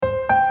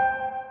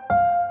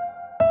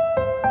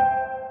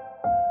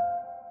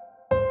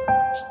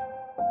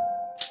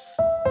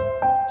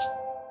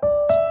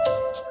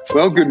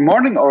Well, good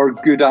morning or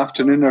good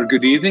afternoon or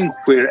good evening,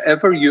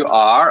 wherever you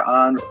are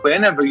and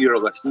whenever you're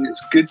listening.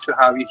 It's good to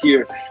have you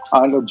here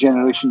on our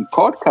Generation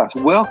Podcast.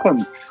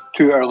 Welcome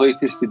to our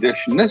latest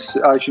edition. This,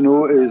 as you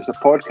know, is a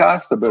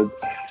podcast about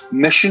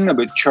mission,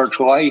 about church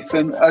life.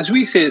 And as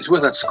we say, it's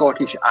with a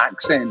Scottish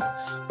accent.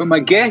 But my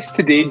guests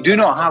today do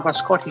not have a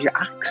Scottish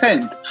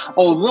accent,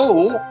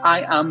 although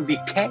I am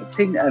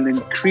detecting an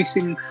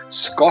increasing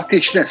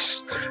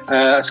Scottishness,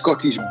 a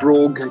Scottish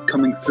brogue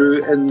coming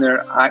through in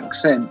their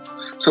accent.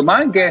 So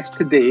my guests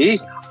today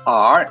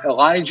are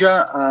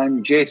Elijah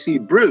and Jesse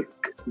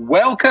Brooke.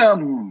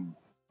 Welcome.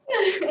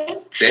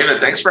 David,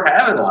 thanks for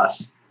having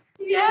us.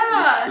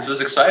 Yeah. This is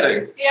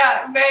exciting.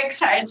 Yeah, I'm very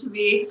excited to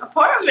be a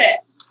part of it.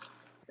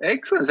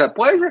 Excellent. It's a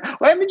pleasure.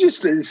 Let me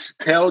just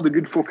tell the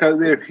good folk out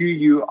there who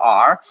you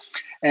are.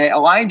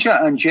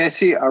 Elijah and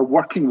Jesse are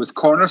working with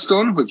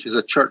Cornerstone, which is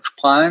a church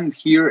plant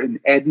here in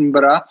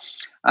Edinburgh.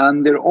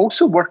 And they're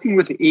also working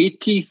with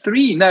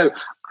AT3. Now,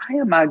 I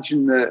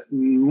imagine that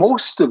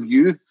most of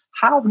you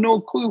have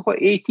no clue what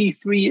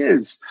AT3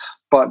 is,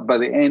 but by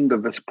the end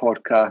of this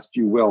podcast,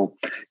 you will.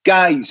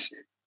 Guys,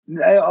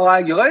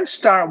 Elijah, let's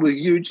start with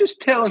you.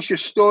 Just tell us your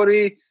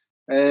story,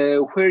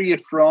 where you're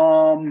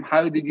from,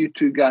 how did you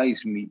two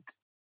guys meet?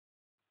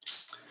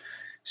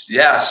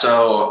 Yeah,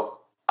 so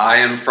I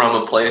am from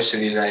a place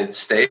in the United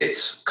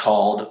States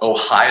called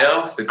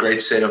Ohio, the great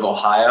state of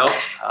Ohio.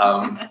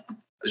 I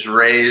was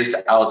raised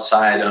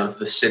outside of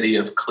the city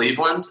of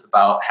Cleveland,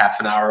 about half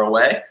an hour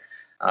away.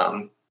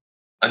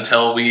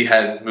 Until we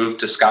had moved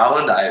to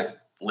Scotland, I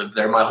lived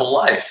there my whole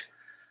life.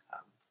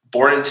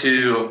 Born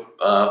into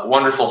a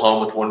wonderful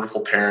home with wonderful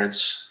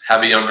parents,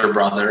 have a younger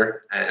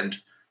brother, and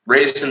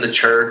raised in the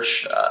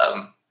church.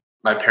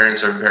 My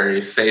parents are very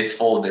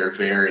faithful. They're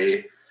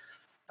very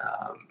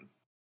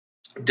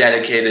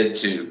dedicated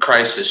to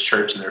Christ's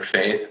church and their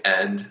faith,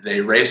 and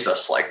they raised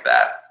us like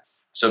that.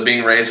 So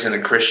being raised in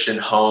a Christian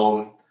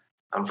home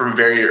from a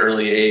very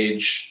early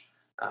age,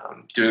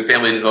 doing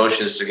family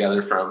devotions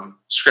together from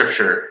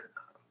Scripture,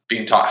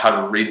 being taught how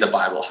to read the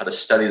Bible, how to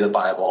study the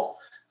Bible.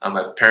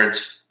 My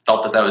parents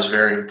felt that was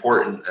very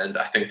important, and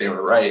I think they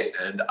were right.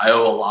 And I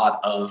owe a lot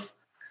of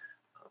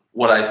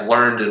what I've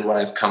learned and what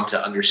I've come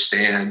to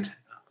understand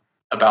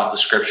about the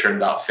Scripture and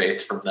about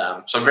faith from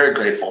them. So I'm very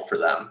grateful for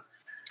them.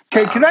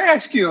 Can I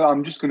ask you,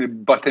 I'm just going to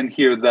butt in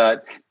here,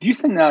 that do you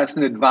think that's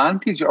an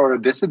advantage or a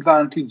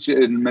disadvantage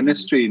in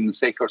ministry in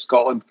secular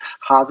Scotland,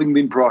 having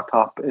been brought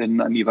up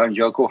in an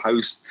evangelical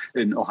house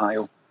in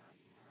Ohio?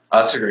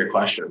 That's a great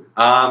question.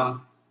 I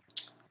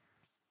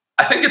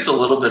think it's a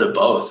little bit of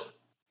both,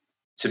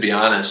 to be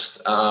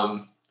honest.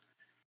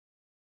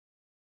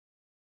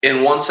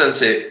 In one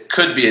sense, it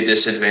could be a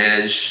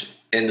disadvantage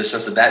in the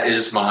sense that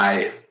is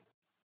my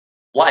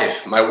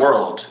life, my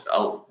world.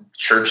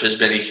 Church has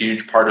been a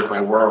huge part of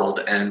my world.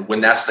 And when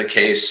that's the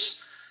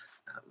case,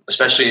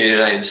 especially in the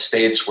United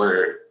States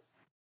where,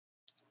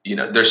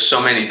 there's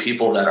so many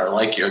people that are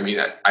like you. I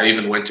mean, I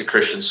even went to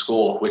Christian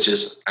school, which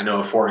is, I know,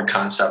 a foreign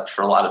concept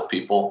for a lot of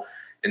people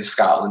in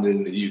Scotland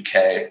and in the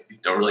UK. You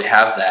don't really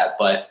have that.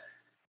 But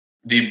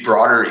the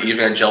broader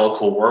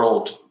evangelical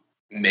world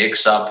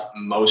makes up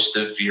most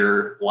of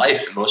your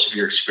life and most of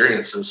your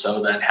experience. And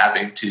so then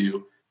having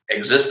to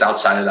exist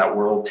outside of that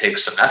world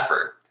takes some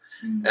effort.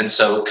 Mm-hmm. And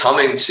so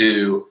coming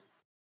to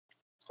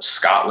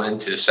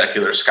Scotland, to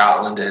secular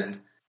Scotland, and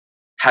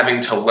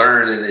having to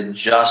learn and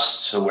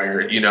adjust to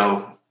where,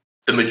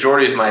 the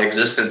majority of my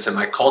existence and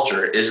my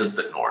culture isn't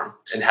the norm,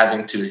 and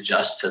having to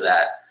adjust to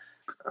that.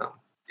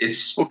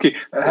 It's okay.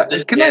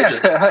 Can I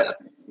ask,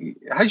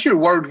 has your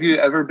worldview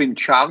ever been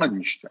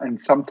challenged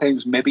and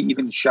sometimes maybe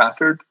even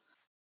shattered?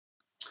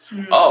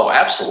 Oh,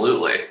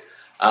 absolutely.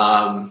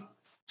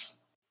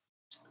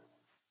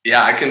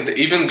 Yeah, I can.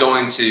 Even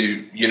going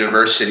to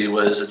university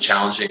was a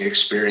challenging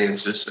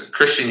experience. It's a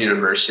Christian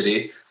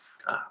university,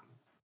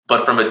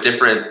 but from a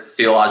different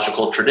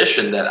theological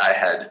tradition that I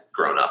had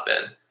grown up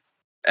in.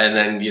 And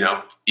then,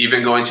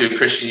 even going to a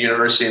Christian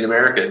university in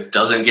America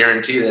doesn't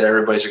guarantee that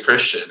everybody's a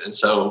Christian. And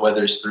so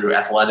whether it's through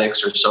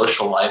athletics or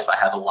social life, I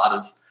had a lot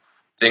of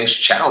things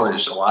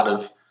challenged, a lot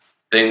of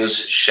things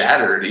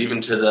shattered, even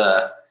to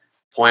the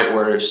point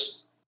where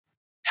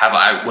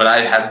what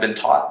I have been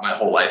taught my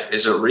whole life,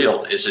 is it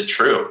real? Is it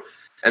true?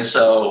 And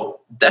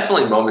so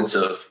definitely moments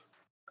of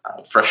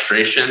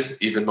frustration,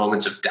 even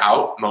moments of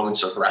doubt,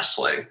 moments of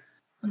wrestling.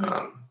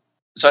 Mm-hmm.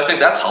 So I think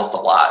that's helped a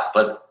lot,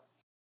 but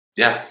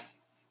yeah.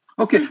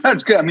 Okay,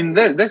 that's good. I mean,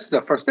 this is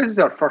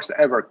our first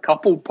ever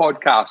couple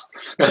podcast.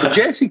 So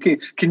Jesse,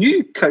 can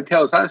you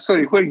tell us that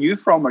story? Where are you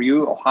from? Are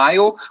you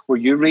Ohio? Were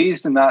you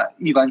raised in that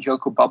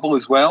evangelical bubble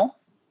as well?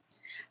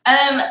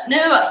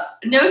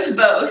 No to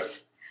both.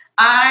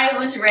 I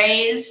was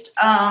raised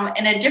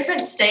in a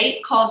different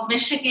state called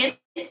Michigan,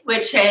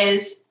 which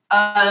is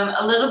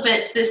a little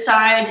bit to the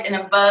side and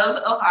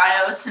above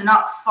Ohio, so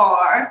not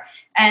far,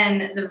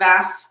 and the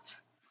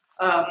vast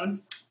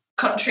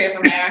country of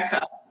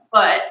America,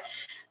 but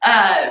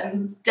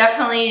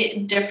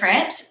definitely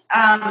different.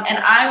 And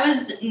I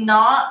was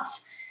not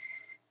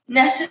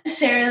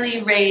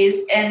necessarily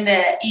raised in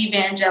the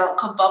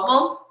evangelical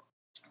bubble.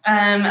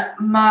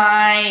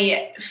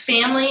 My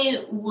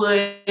family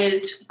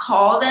would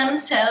call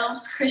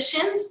themselves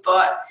Christians,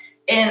 but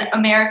in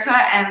America,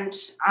 and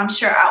I'm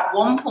sure at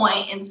one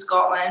point in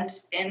Scotland,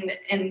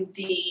 in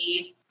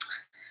the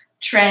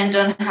trend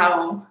on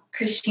how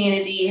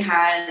Christianity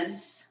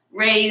has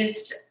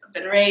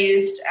been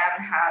raised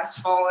and has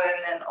fallen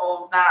and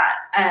all of that,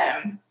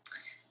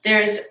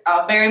 there's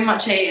very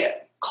much a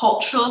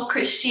cultural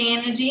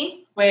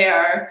Christianity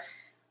where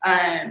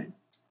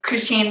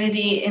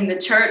Christianity in the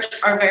church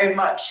are very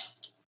much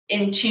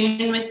in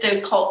tune with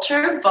the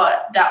culture,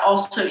 but that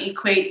also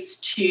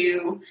equates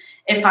to,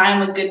 if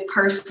I'm a good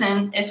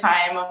person, if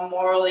I am a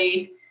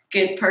morally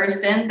good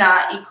person,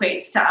 that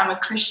equates to I'm a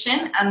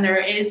Christian, and there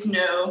is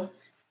no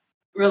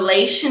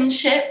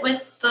relationship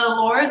with the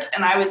Lord.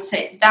 And I would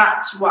say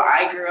that's what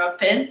I grew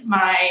up in.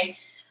 My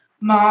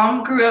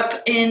mom grew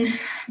up in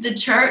the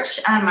church,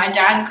 and my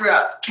dad grew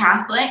up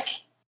Catholic.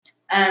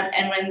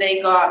 And when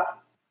they got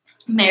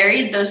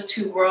married, those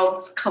two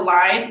worlds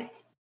collided,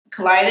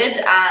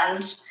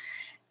 and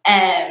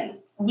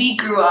we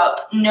grew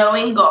up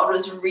knowing God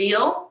was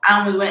real,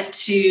 and we went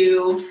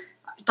to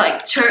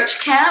like church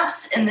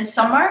camps in the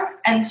summer.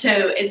 And so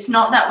it's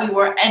not that we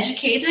were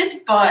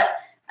educated, but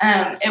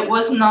it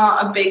was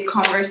not a big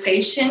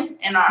conversation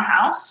in our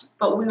house,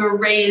 but we were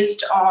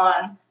raised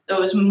on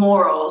those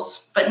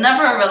morals, but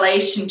never a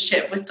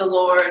relationship with the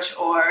Lord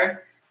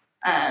or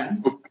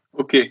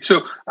Okay,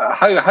 so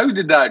how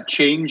did that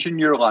change in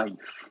your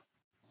life?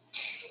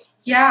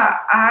 Yeah,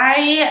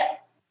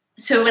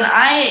 so when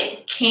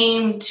I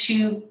came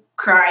to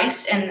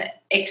Christ and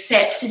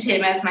accepted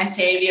him as my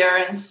savior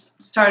and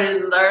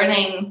started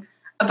learning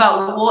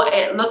about what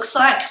it looks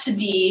like to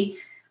be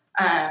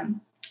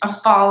a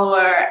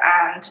follower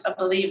and a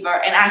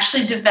believer, and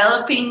actually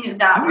developing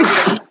that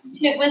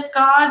relationship with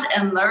God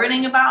and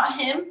learning about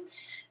him,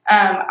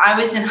 I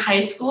was in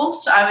high school,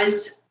 so I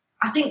was,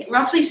 I think,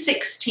 roughly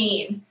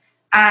 16.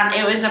 And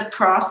it was a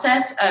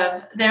process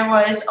of, there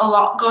was a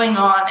lot going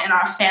on in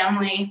our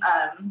family,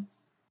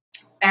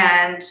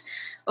 and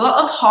a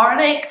lot of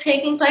heartache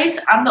taking place.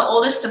 I'm the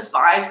oldest of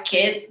 5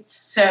 kids,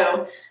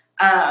 so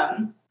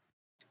that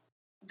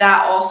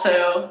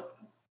also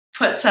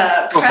puts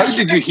a pressure. Well, how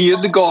did you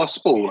hear the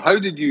gospel? How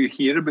did you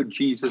hear about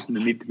Jesus and the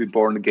need to be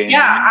born again?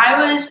 Yeah,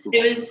 I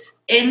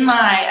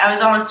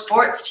was on a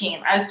sports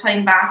team. I was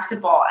playing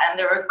basketball, and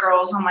there were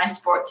girls on my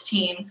sports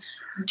team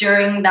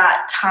during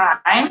that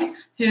time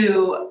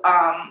who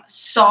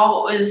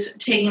saw what was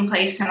taking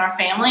place in our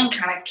family and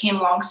kind of came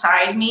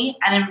alongside me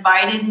and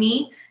invited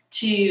me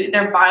to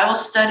their Bible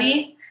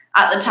study.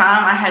 At the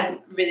time, I had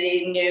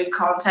really new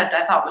concept.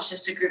 I thought it was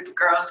just a group of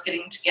girls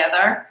getting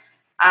together.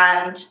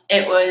 And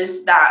it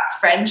was that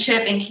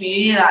friendship and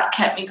community that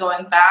kept me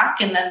going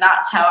back. And then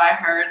that's how I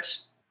heard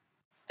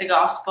the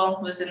gospel,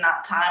 was in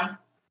that time.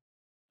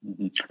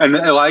 Mm-hmm. And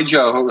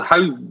Elijah,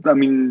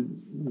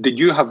 did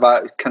you have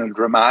that kind of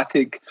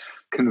dramatic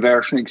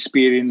conversion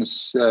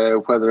experience,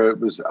 whether it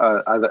was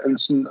either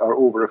instant or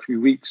over a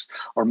few weeks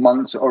or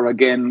months, or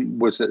again,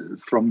 was it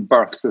from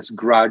birth, this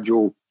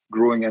gradual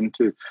growing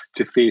into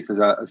faith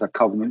as a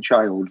covenant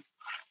child?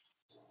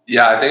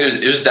 Yeah, I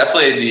think it was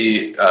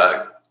definitely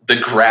the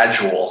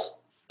gradual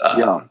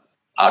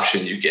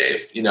option you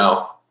gave. You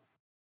know,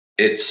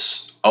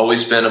 it's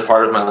always been a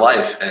part of my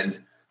life, and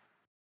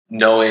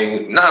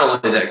knowing not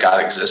only that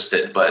God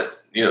existed,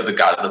 but the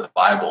God of the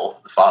Bible,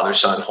 the Father,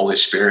 Son, Holy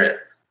Spirit,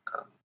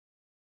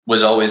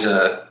 was always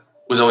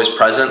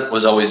present,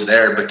 was always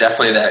there. But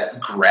definitely that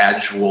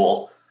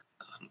gradual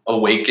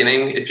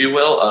awakening, if you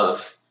will,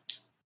 of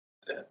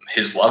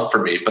his love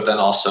for me, but then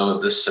also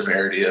the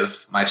severity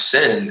of my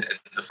sin and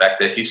the fact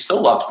that he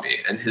still loved me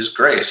and his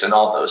grace and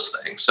all those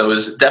things. So it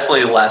was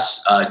definitely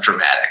less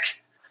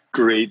dramatic.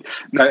 Great.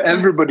 Now,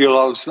 everybody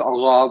loves a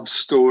love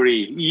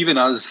story, even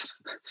us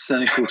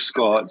cynical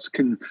Scots.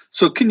 Can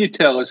you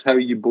tell us how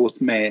you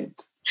both met?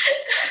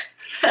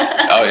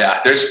 Oh, yeah.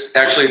 There's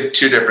actually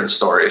 2 different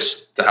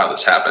stories to how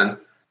this happened.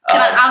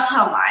 I'll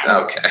tell mine.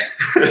 Okay.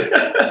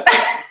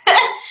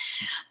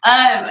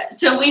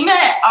 So we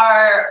met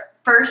our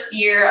first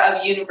year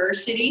of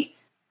university.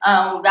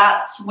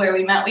 That's where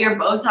we met. We were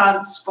both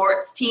on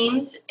sports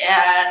teams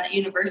at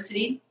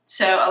university.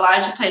 So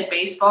Elijah played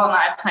baseball and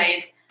I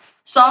played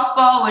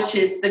softball, which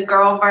is the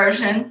girl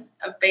version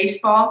of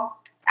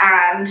baseball.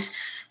 And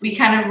we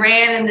kind of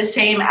ran in the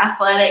same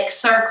athletic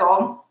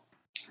circle.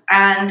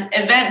 And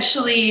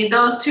eventually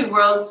those 2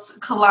 worlds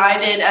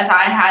collided as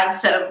I had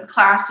some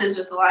classes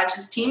with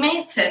Elijah's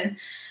teammates. And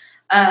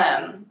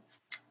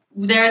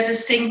there's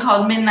this thing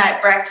called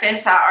midnight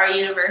breakfast at our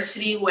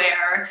university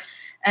where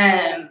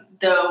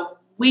the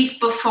week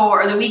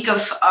before, or the week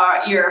of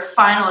your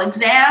final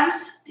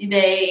exams,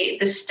 the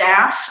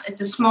staff,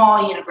 it's a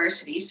small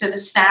university, so the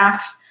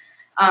staff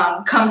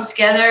comes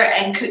together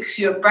and cooks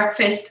you a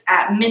breakfast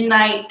at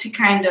midnight to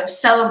kind of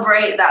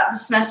celebrate that the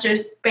semester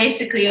is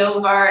basically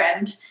over.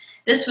 And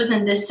this was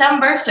in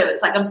December, so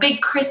it's like a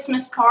big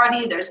Christmas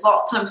party. There's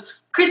lots of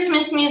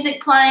Christmas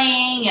music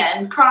playing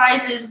and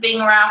prizes being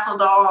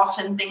raffled off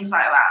and things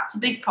like that. It's a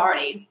big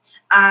party.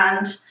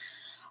 And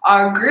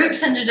our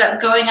groups ended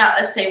up going out at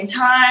the same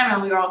time,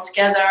 and we were all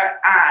together.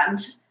 And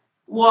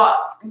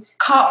what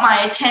caught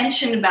my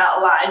attention about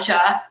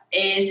Elijah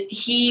is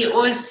he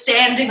was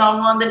standing on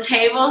one of the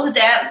tables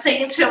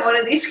dancing to one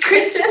of these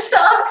Christmas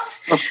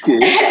songs.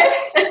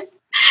 Okay.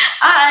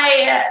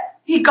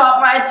 He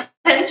got my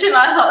attention.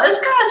 I thought, this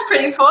guy's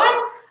pretty fun.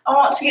 I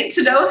want to get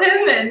to know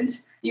him, and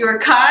you were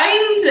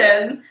kind,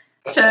 and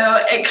so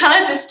it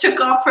kind of just took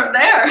off from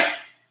there.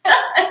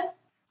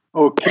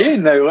 Okay,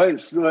 now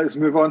let's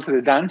move on to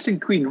the dancing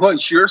queen.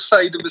 What's your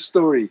side of the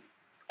story?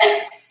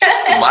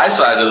 My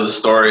side of the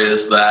story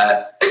is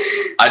that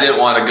I didn't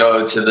want to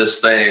go to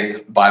this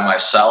thing by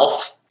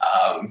myself.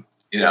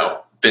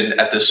 Been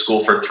at this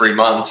school for 3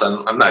 months,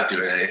 and I'm not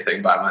doing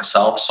anything by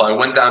myself. So I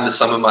went down to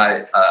some of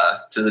my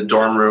to the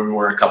dorm room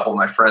where a couple of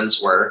my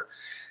friends were,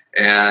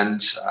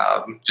 and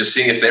just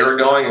seeing if they were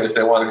going and if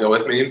they want to go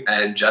with me.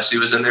 And Jessie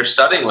was in there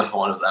studying with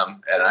one of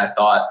them, and I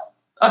thought,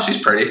 oh,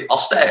 she's pretty. I'll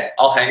stay.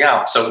 I'll hang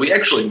out. So we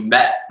actually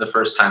met the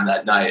first time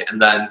that night,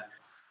 and then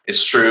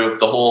it's true,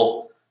 the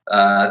whole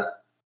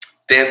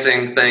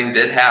dancing thing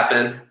did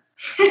happen.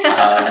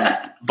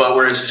 But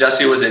whereas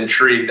Jessie was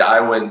intrigued,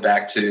 I went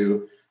back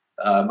to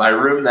my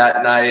room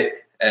that night,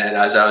 and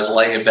as I was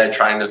laying in bed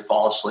trying to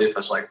fall asleep, I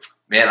was like,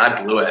 man, I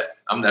blew it.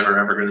 I'm never,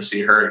 ever going to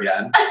see her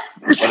again.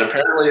 But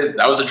apparently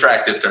that was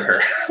attractive to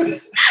her.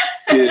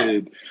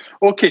 Good.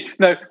 Okay,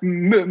 now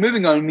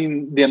moving on, I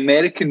mean, the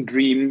American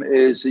dream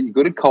is that you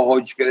go to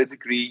college, you get a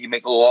degree, you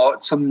make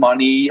lots of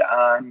money,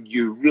 and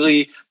you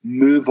really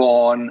move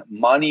on.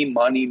 Money,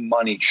 money,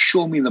 money.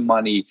 Show me the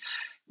money.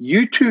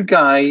 You two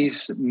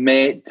guys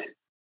met,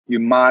 you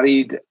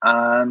married,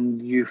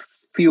 and you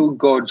feel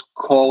God's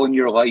call in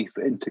your life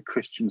into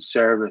Christian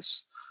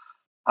service.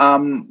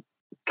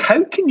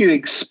 How can you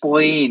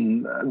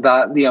explain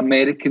that the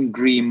American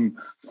dream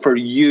for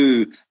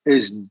you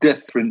is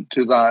different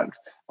to that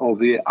of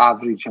the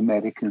average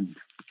American?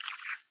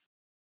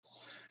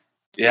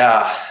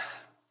 Yeah.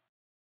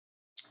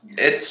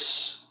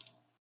 There's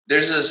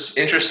this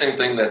interesting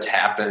thing that's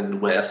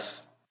happened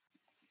with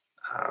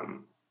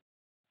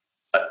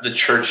the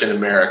church in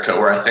America,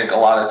 where I think a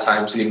lot of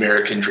times the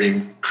American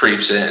dream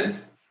creeps in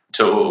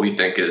to what we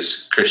think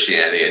is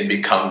Christianity and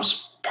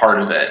becomes part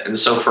of it. And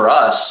so for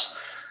us,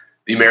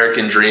 the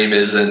American dream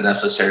isn't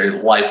necessarily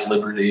life,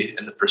 liberty,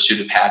 and the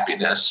pursuit of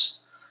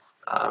happiness.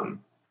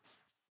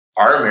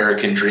 Our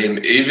American dream,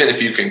 even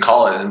if you can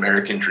call it an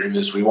American dream,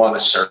 is we want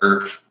to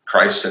serve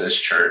Christ in his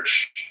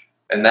church.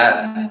 And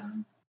that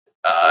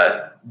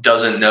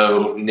doesn't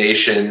know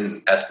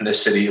nation,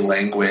 ethnicity,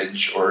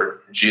 language,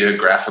 or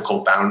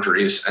geographical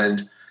boundaries.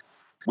 And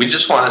we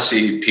just want to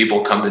see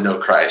people come to know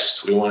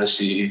Christ. We want to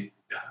see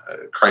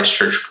Christ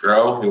Church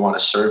grow. We want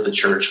to serve the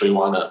church. We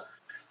want to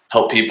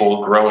help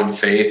people grow in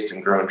faith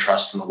and grow in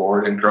trust in the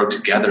Lord and grow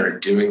together in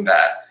doing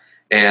that.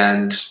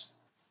 And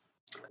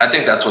I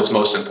think that's what's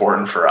most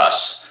important for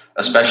us,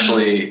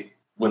 especially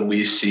when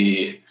we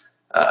see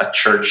a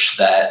church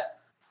that,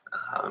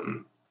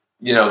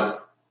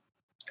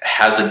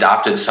 has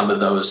adopted some of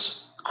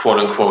those quote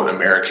unquote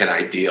American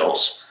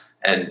ideals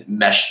and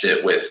meshed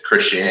it with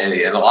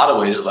Christianity. In a lot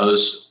of ways,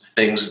 those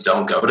things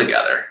don't go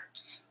together.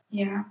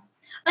 Yeah.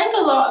 I think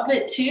a lot of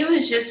it too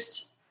is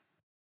just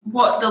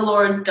what the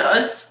Lord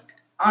does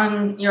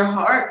on your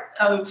heart.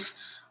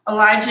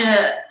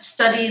 Elijah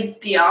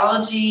studied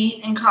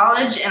theology in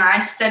college, and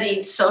I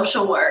studied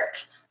social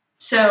work.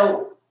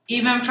 So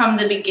even from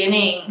the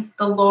beginning,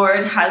 the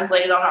Lord has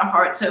laid on our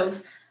hearts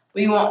of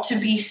we want to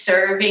be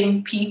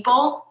serving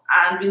people,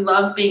 and we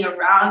love being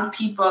around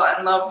people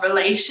and love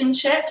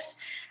relationships.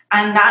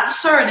 And that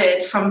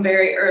started from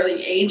very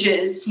early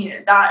ages.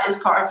 That is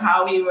part of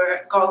how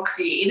God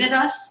created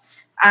us.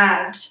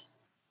 And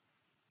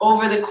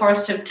over the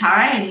course of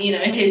time,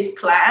 his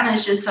plan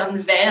is just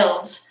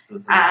unveiled.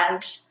 Mm-hmm.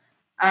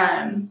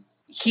 And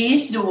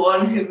he's the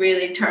one who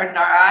really turned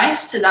our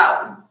eyes to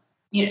that,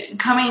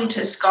 coming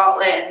to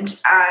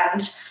Scotland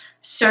and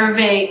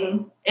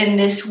serving in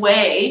this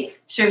way,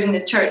 serving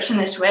the church in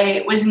this way.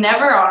 It was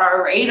never on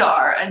our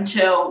radar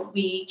until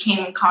we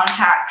came in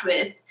contact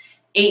with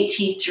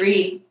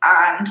AT3.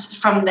 And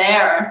from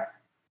there,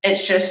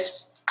 it's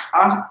just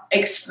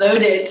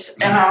exploded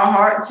in our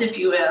hearts, if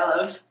you will,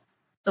 of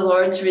the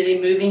Lord's really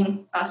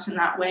moving us in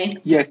that way.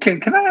 Yeah,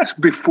 can I ask,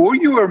 before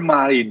you were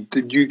married,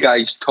 did you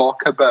guys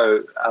talk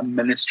about a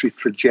ministry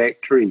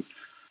trajectory?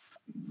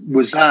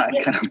 Was that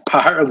kind of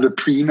part of the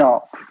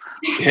prenup?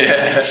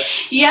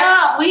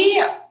 Yeah,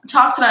 we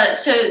talked about it.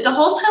 So the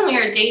whole time we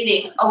were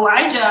dating,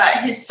 Elijah,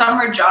 his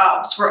summer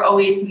jobs were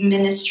always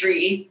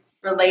ministry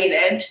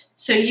related.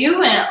 So you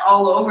went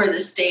all over the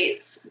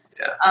States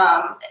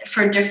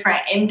for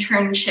different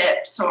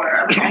internships or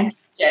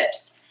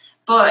apprenticeships.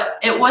 But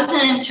it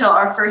wasn't until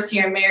our first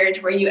year of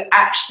marriage where you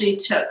actually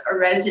took a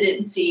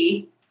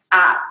residency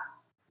at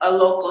a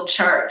local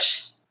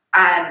church.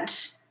 And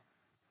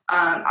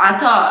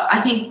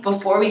I think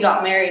before we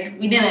got married,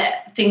 we didn't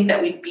think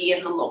that we'd be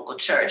in the local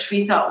church.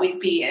 We thought we'd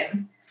be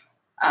in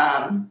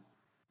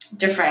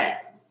different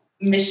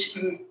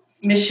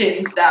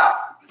missions that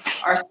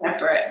are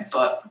separate.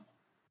 But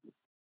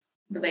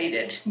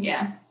related.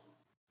 Yeah.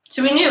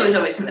 So we knew it was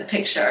always in the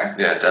picture.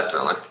 Yeah,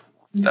 definitely.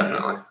 Mm-hmm.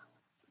 Definitely.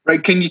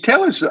 Right. Can you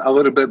tell us a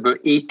little bit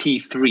about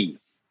AT3?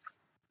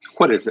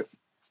 What is it?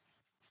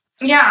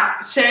 Yeah,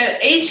 so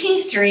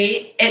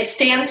AT3, it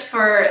stands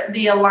for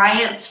the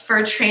Alliance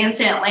for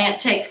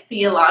Transatlantic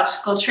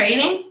Theological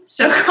Training.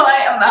 So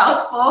quite a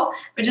mouthful,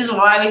 which is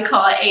why we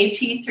call it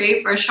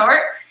AT3 for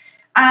short.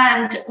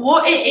 And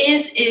what it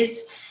is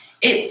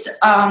it's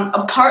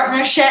a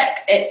partnership,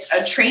 it's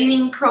a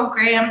training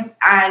program,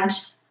 and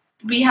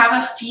we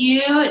have a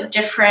few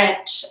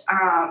different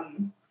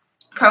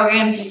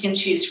programs you can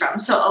choose from.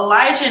 So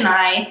Elijah and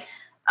I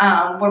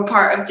we're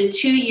part of the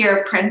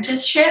 2-year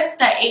apprenticeship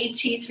that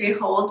AT3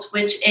 holds,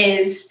 which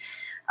is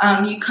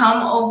you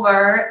come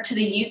over to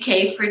the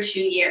UK for 2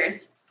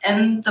 years.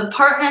 And the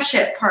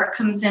partnership part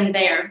comes in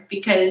there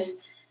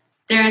because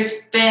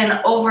there's been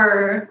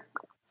over,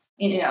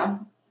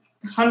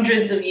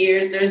 hundreds of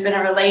years, there's been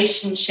a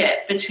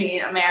relationship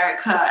between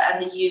America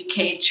and the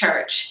UK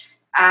church.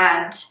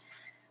 And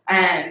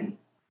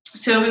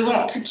so we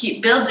want to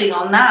keep building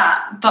on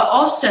that. But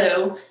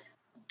also,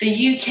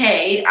 the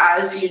UK,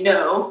 as you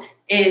know,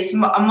 is a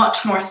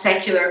much more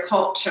secular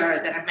culture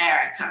than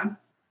America.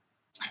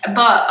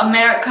 But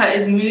America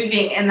is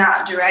moving in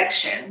that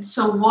direction.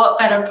 So what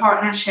better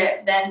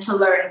partnership than to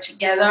learn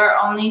together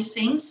on these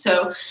things?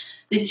 So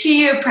the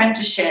 2-year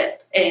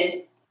apprenticeship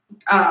is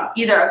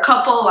either a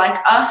couple like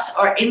us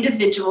or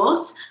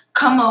individuals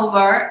come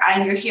over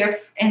and you're here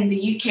in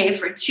the UK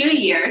for 2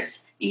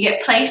 years. You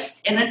get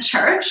placed in a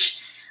church.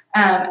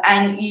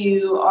 And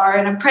you are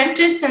an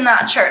apprentice in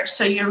that church.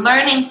 So you're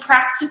learning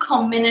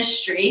practical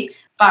ministry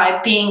by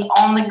being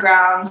on the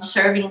ground,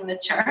 serving in the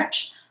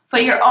church.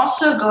 But you're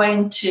also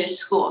going to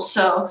school.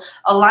 So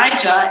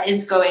Elijah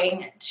is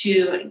going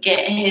to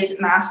get his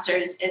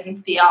master's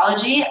in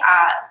theology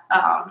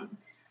at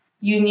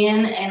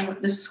Union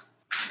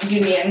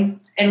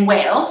in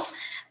Wales.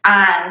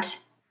 And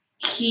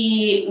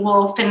he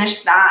will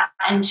finish that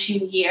in 2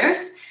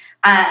 years.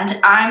 And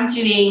I'm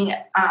doing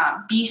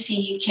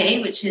BC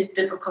UK, which is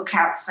Biblical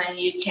Counseling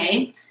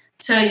UK.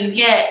 So you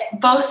get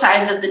both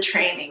sides of the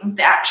training,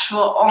 the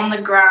actual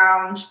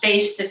on-the-ground,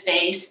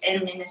 face-to-face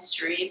in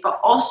ministry, but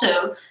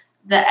also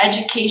the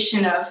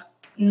education of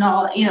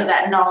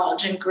that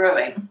knowledge and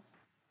growing.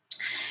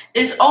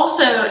 This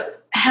also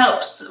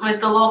helps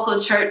with the local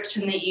church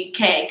in the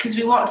UK because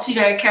we want to be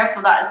very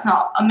careful that it's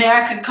not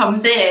America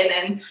comes in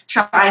and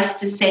tries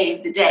to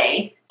save the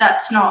day.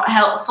 That's not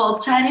helpful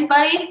to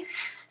anybody.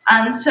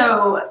 And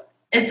so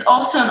it's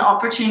also an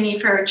opportunity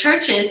for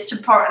churches to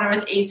partner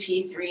with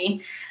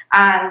AT3.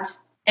 And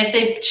if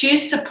they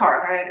choose to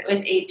partner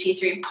with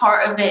AT3,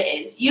 part of it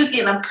is you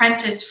get an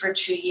apprentice for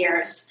 2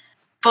 years,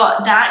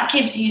 but that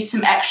gives you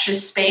some extra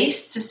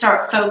space to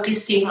start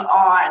focusing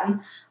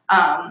on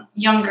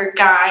younger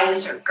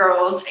guys or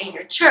girls in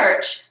your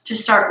church to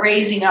start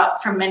raising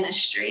up for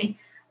ministry.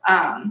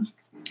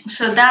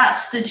 So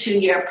that's the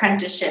 2-year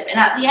apprenticeship. And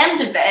at the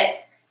end of it,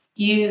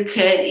 you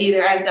could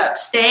either end up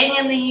staying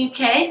in the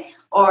UK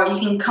or you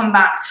can come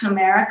back to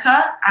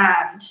America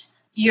and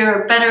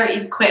you're better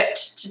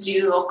equipped to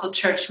do local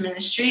church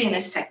ministry in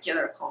a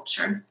secular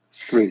culture.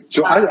 Great.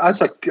 So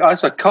as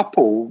a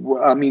couple,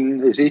 I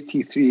mean, is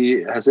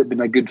AT3, has it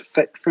been a good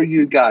fit for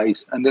you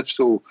guys? And if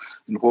so,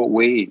 in what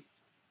way?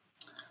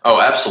 Oh,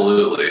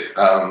 absolutely.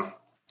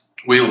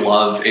 We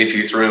love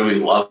AT3. We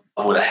love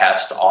what it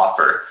has to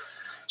offer.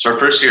 So our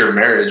first year of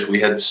marriage,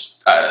 we had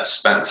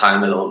spent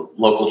time at a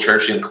local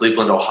church in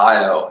Cleveland,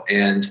 Ohio.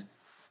 And,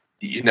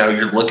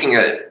 you're looking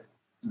at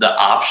the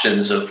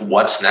options of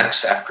what's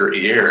next after a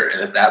year.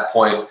 And at that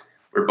point,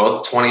 we're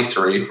both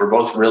 23. We're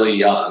both really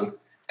young.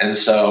 And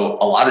so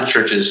a lot of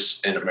churches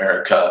in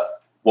America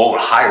won't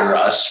hire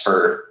us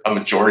for a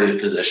majority of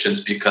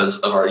positions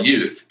because of our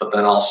youth. But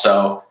then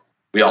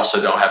we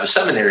also don't have a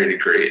seminary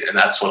degree. And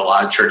that's what a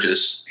lot of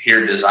churches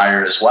here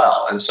desire as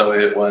well. And so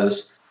it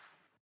was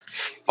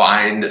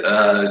find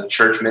a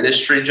church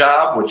ministry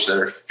job, which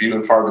they're few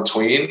and far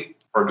between,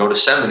 or go to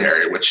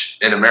seminary, which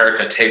in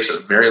America takes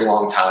a very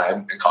long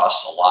time and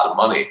costs a lot of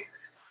money.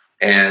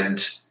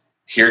 And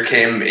here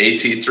came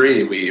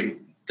AT3. We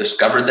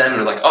discovered them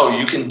and we're like, oh,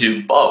 you can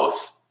do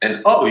both.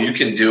 And oh, you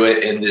can do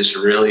it in this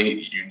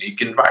really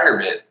unique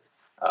environment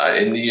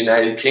in the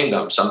United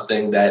Kingdom,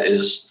 something that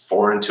is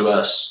foreign to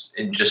us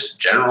in just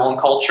general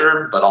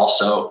culture, but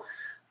also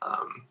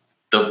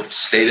the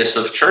status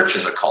of church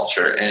in the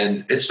culture.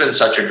 And it's been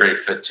such a great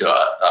fit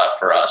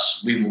for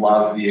us. We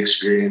love the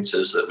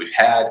experiences that we've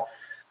had.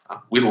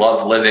 We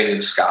love living in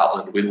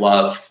Scotland. We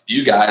love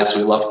you guys.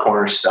 We love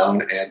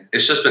Cornerstone. And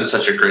it's just been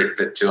such a great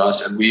fit to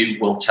us. And we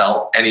will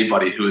tell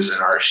anybody who is in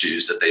our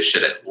shoes that they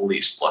should at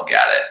least look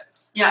at it.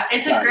 Yeah,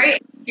 it's a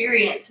great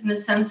experience in the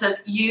sense of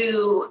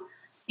you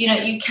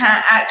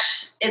can't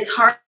actually, it's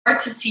hard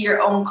to see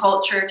your own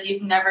culture if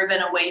you've never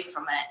been away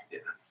from it.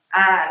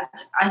 Yeah. And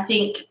I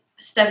think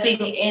stepping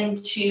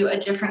into a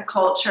different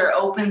culture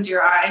opens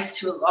your eyes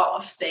to a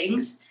lot of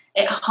things.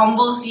 It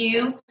humbles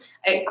you,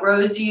 it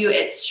grows you,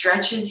 it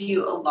stretches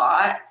you a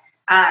lot.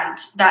 And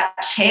that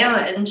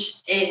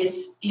challenge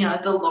is,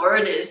 the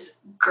Lord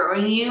is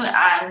growing you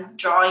and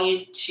drawing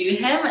you to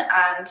Him.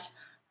 And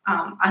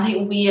I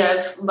think we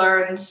have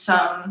learned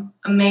some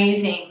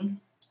amazing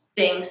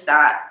things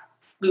that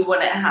we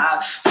wouldn't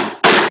have.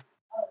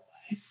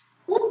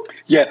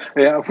 Yeah.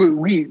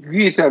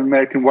 We had an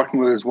American working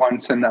with us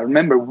once, and I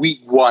remember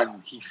week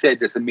 1, he said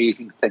this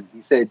amazing thing.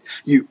 He said,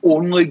 "You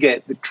only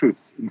get the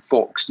truth in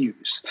Fox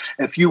News.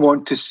 If you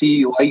want to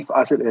see life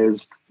as it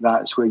is,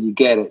 that's where you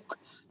get it."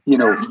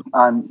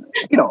 And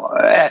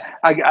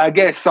I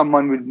guess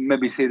someone would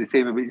maybe say the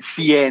same about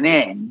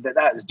CNN, but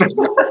that's just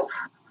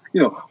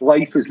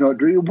life is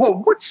not real.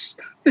 What's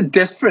the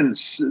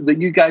difference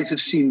that you guys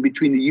have seen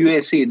between the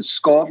USA and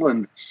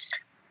Scotland?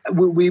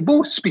 We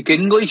both speak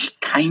English,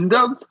 kind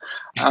of,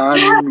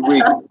 and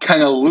we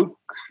kind of look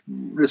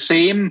the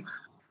same.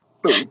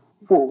 But,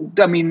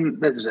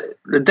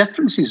 the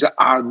differences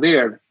are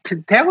there.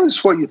 Tell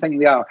us what you think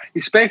they are,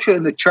 especially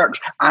in the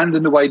church and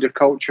in the wider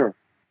culture.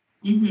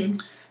 Mm-hmm.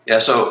 Yeah,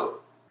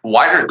 so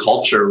wider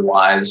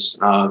culture-wise,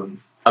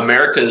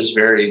 America is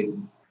very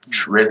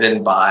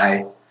driven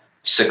by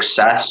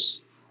success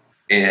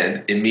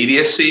and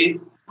immediacy,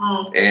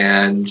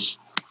 and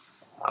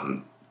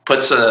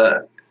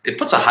it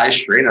puts a high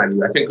strain on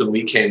you. I think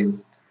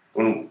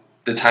when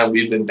the time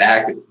we've been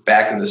back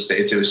in the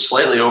States, it was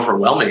slightly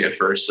overwhelming at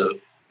first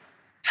of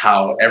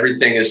how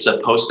everything is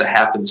supposed to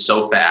happen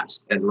so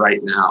fast and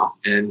right now.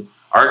 And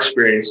our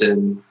experience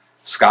in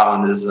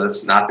Scotland is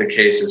that's not the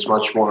case. It's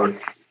much more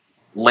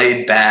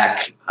laid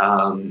back,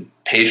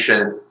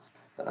 patient,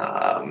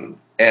 and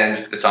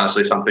it's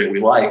honestly something we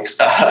liked.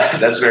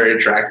 That's very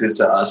attractive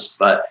to us,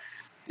 but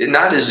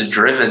not as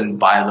driven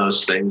by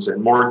those things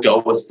and more go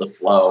with the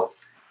flow.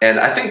 And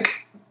I think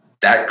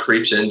that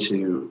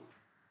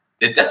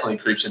definitely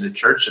creeps into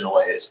church in a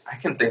way. I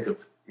can think of,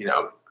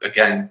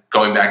 again,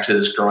 going back to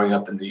this growing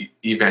up in the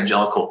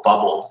evangelical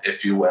bubble,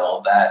 if you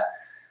will, that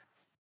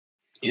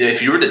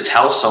if you were to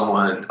tell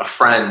someone, a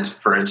friend,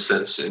 for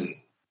instance,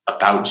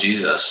 about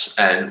Jesus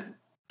and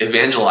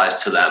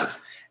evangelize to them,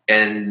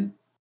 and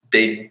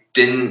they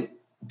didn't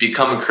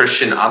become a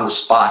Christian on the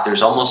spot,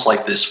 there's almost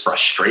like this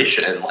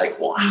frustration, like,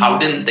 well, how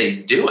didn't they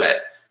do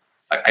it?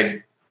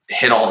 I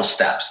hit all the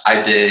steps.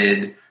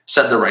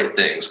 Said the right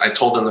things. I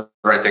told them the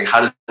right thing.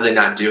 How did they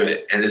not do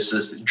it? And it's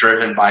just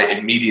driven by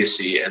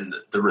immediacy and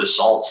the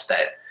results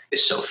that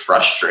is so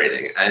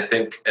frustrating. And I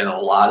think in a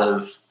lot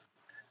of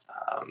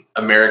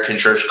American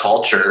church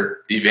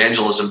culture,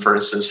 evangelism, for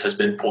instance, has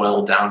been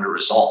boiled down to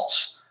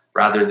results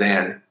rather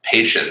than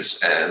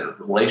patience and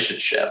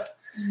relationship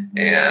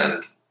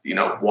and,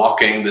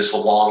 walking this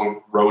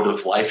long road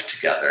of life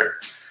together.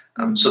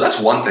 So that's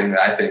one thing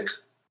that I think,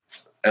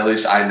 at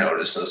least I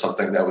noticed, and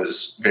something that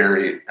was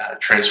very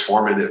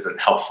transformative and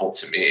helpful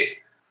to me.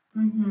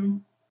 Mm-hmm.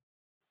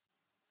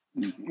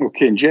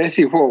 Okay,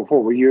 Jessie, what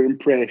were your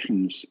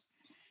impressions?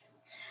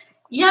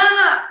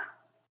 Yeah,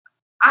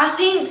 I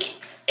think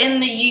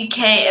in the UK,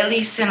 at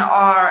least in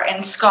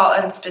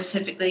Scotland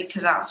specifically,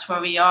 because that's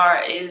where we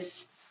are,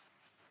 is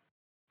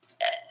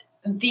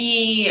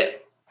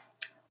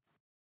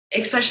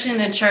especially in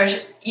the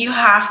church, you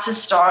have to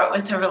start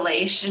with a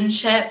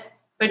relationship,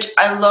 which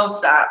I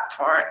love that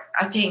part.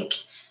 I think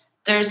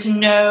there's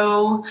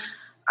no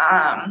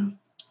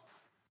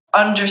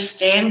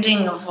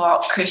understanding of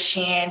what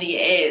Christianity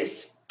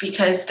is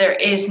because there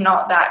is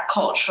not that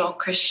cultural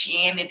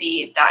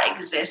Christianity that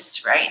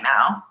exists right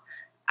now.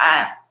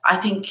 And I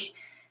think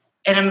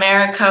in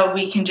America,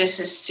 we can just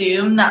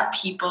assume that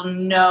people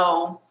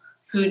know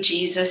who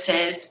Jesus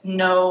is,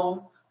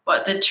 know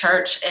what the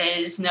church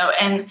is,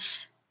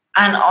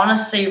 and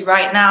honestly,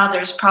 right now,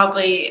 there's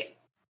probably,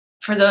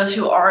 for those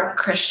who aren't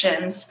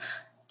Christians,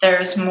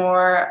 there's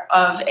more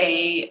of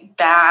a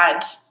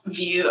bad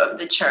view of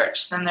the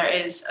church than there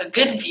is a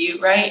good view,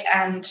 right?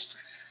 And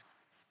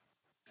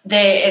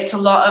it's a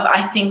lot of,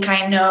 I think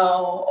I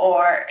know,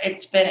 or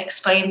it's been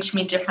explained to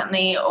me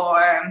differently,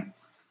 or,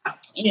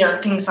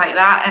 things like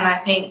that. And I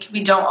think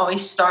we don't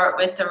always start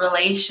with the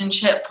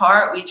relationship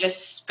part. We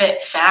just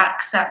spit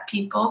facts at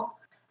people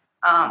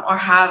or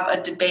have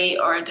a debate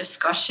or a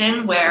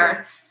discussion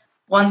where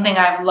one thing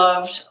I've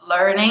loved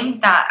learning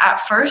that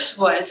at first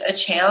was a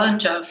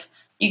challenge of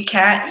you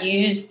can't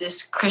use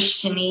this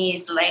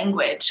Christianese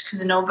language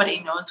because nobody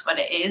knows what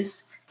it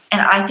is.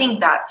 And I think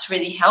that's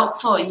really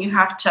helpful. You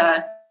have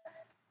to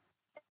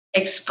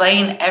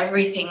explain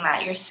everything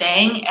that you're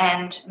saying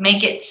and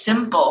make it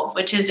simple,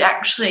 which is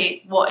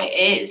actually what it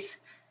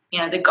is.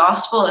 The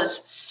gospel is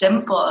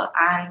simple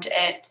and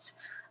it's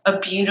a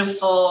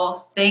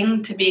beautiful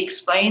thing to be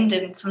explained.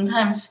 And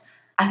sometimes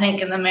I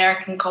think in the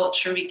American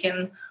culture, we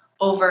can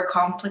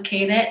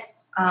overcomplicate it.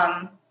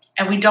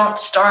 And we don't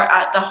start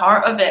at the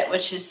heart of it,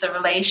 which is the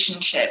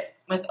relationship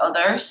with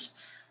others.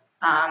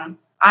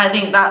 I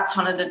think that's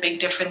one of the big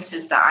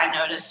differences that I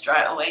noticed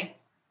right away.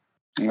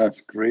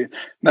 That's great.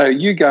 Now,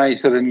 you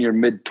guys are in your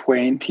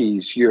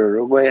mid-20s.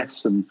 You're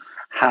less than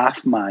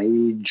half my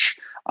age.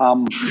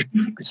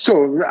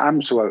 So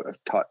I'm so out of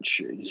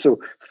touch.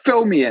 So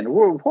fill me in.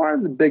 What are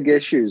the big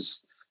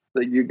issues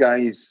that you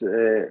guys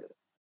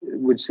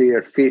would say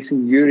are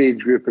facing your age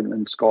group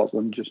in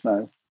Scotland just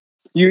now?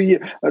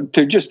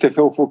 To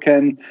fill folk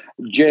in,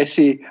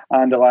 Jesse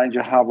and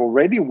Elijah have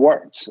already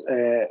worked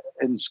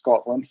in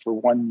Scotland for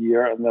 1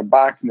 year, and they're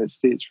back in the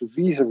States for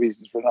visa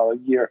reasons for another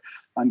year,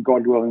 and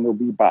God willing, they'll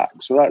be back.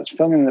 So that's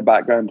filming in the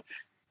background.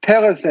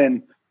 Tell us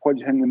then what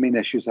you think the main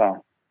issues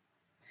are.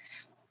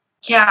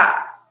 Yeah,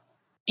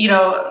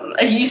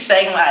 you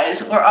saying that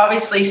is, we're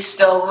obviously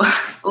still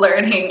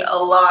learning a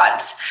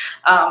lot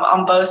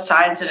on both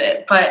sides of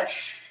it, but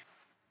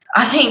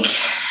I think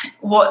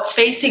what's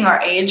facing our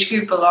age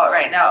group a lot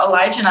right now,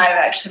 Elijah and I have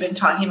actually been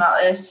talking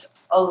about this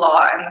a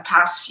lot in the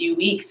past few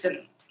weeks and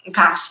the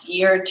past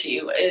year or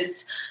two,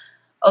 is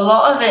a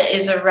lot of it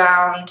is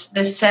around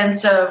the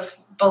sense of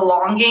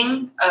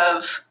belonging,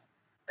 of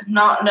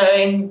not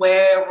knowing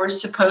where we're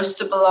supposed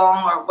to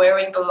belong or where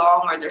we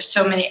belong, or there's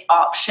so many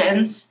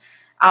options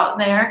out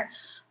there.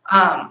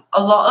 A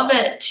lot of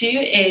it too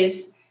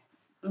is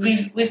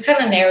we've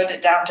kind of narrowed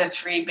it down to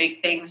three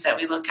big things that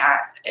we look at.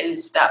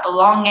 Is that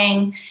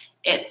belonging,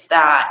 it's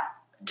that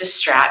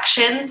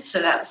distraction,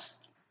 so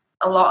that's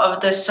a lot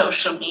of the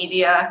social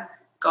media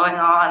going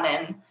on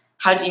and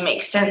how do you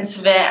make sense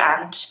of it,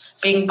 and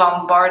being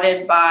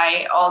bombarded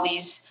by all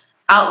these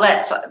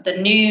outlets, the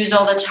news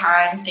all the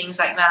time, things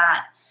like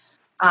that,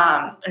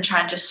 and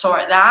trying to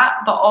sort that.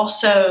 But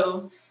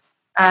also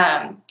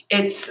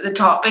it's the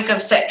topic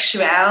of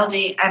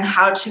sexuality and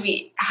how do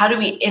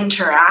we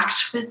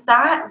interact with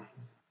that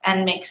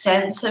and make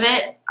sense of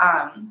it.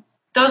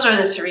 Those are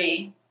the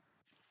three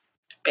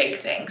big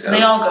things. Yeah.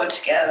 They all go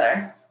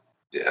together.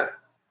 Yeah,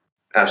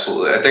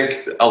 absolutely. I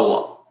think a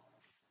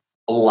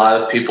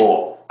lot of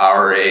people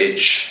our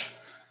age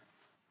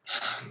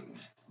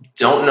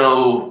don't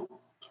know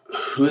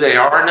who they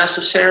are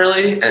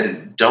necessarily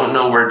and don't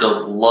know where to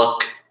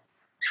look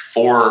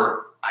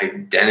for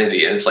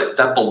identity. And it's like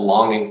that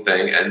belonging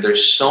thing. And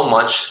there's so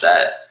much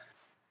that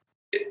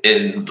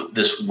in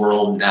this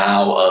world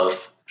now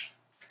of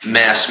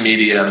mass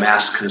media,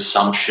 mass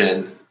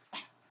consumption,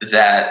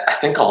 that I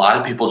think a lot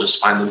of people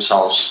just find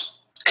themselves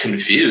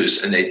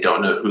confused and they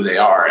don't know who they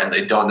are and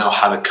they don't know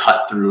how to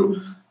cut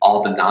through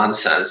all the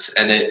nonsense.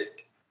 And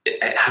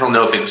I don't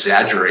know if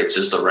exaggerates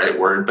is the right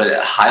word, but it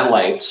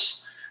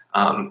highlights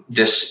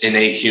this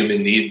innate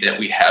human need that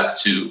we have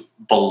to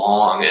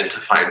belong and to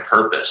find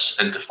purpose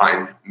and to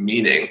find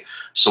meaning.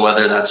 So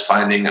whether that's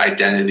finding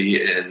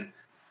identity in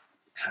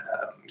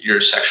your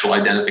sexual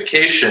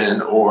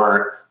identification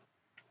or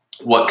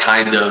what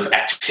kind of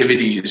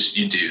activities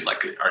you do,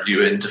 like are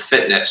you into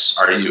fitness?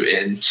 Are you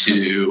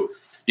into,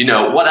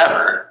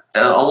 whatever?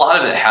 A lot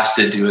of it has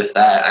to do with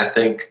that. I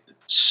think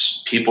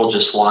people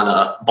just want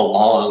to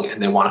belong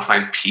and they want to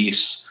find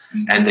peace,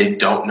 and they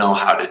don't know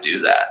how to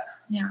do that.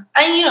 Yeah.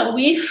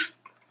 And,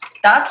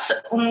 that's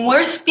when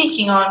we're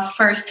speaking on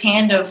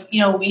firsthand of,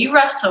 we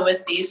wrestle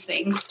with these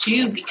things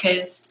too,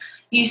 because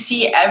you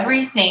see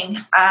everything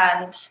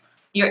and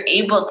you're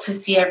able to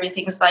see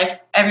everybody's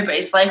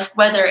life,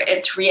 whether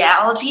it's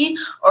reality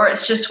or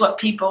it's just what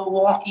people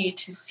want you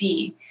to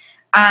see.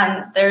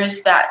 And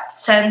there's that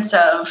sense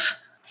of,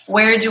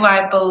 where do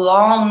I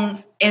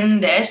belong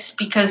in this?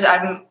 Because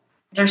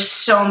there's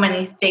so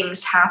many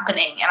things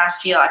happening and I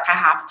feel like I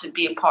have to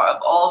be a part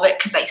of all of it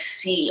because I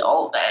see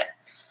all of it.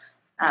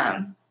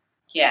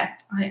 Yeah,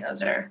 I think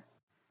those are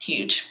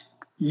huge.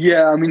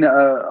 Yeah, I mean,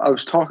 I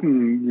was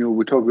talking,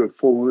 we talked about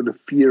FOMO, the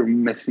fear of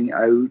missing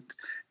out,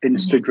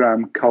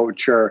 Instagram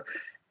culture.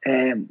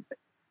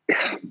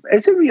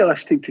 Is it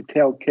realistic to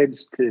tell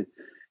kids to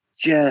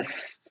just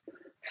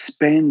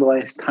spend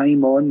less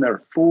time on their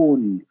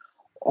phone?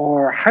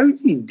 Or how do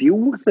you deal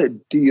with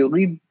it? Do you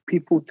lead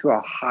people to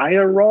a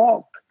higher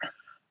rock?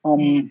 Tell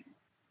me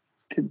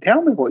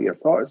what your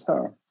thoughts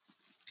are.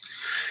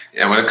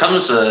 Yeah, when it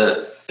comes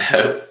to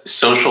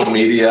social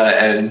media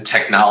and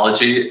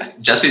technology,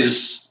 Jesse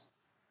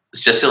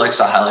likes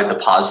to highlight the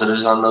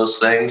positives on those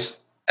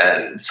things,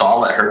 and so I'll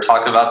let her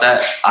talk about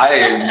that. I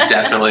am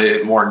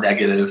definitely more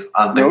negative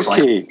on things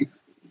like,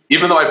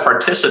 even though I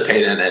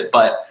participate in it,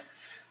 but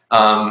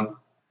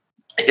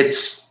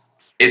it's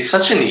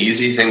such an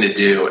easy thing to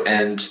do,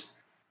 and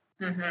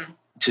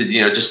to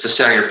just to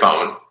sit on your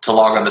phone, to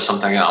log on to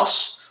something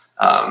else,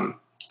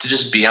 to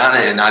just be on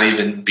it and not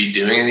even be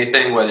doing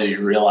anything, whether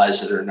you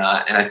realize it or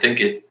not. And I think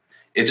it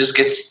just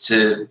gets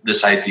to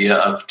this idea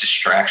of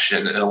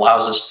distraction. It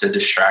allows us to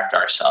distract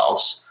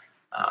ourselves.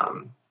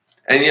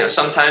 And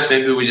sometimes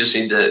maybe we just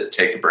need to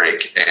take a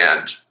break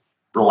and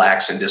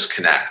relax and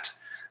disconnect.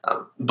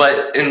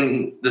 But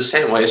in the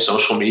same way,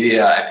 social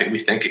media, I think we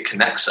think it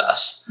connects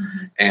us.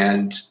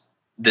 And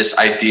this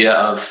idea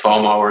of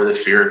FOMO, or the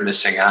fear of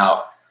missing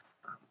out,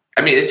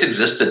 I mean, it's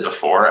existed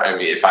before. I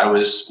mean,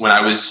 when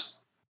I was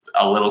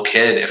a little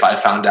kid, if I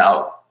found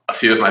out a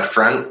few of my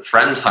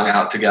friends hung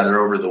out together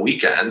over the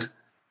weekend,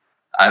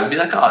 I would be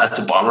like, oh, that's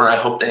a bummer. I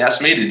hope they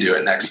ask me to do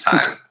it next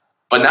time.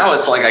 But now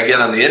it's like I get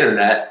on the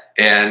internet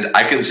and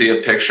I can see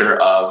a picture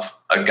of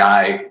a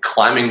guy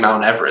climbing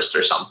Mount Everest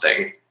or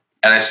something.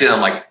 And I see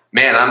them like,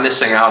 man, I'm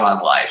missing out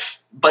on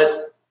life.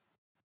 But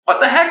what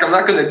the heck? I'm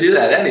not going to do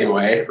that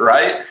anyway,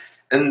 right?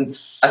 And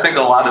I think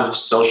a lot of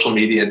social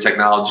media and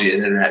technology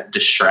and internet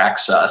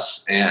distracts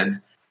us,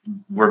 and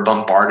we're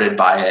bombarded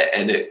by it,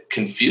 and it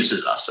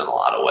confuses us in a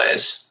lot of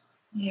ways.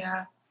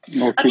 Yeah.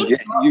 Okay,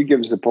 you give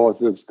us the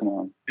positives. Come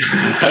on.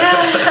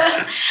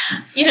 Yeah.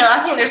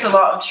 I think there's a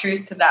lot of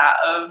truth to that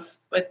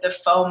with the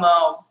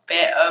FOMO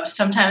bit of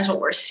sometimes what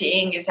we're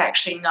seeing is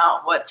actually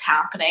not what's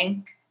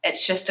happening.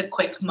 It's just a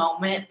quick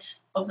moment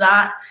of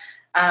that.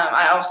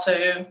 I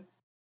also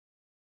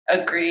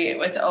agree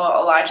with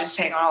Elijah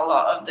saying on a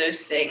lot of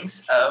those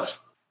things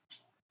of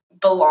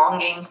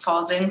belonging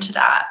falls into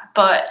that.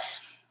 But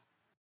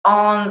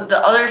on the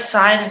other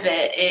side of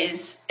it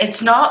is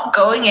it's not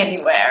going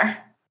anywhere.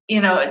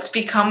 It's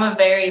become a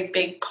very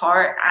big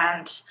part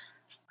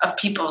of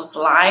people's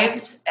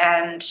lives,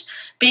 and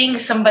being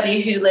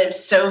somebody who lives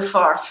so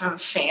far from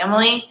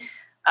family,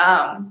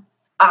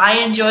 I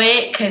enjoy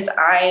it because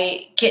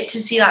I get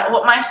to see like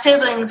what my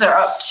siblings are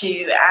up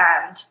to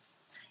and,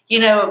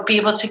 be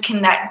able to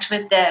connect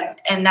with them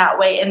in that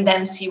way and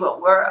then see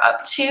what we're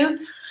up to.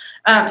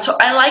 So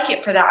I like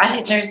it for that. I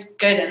think there's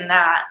good in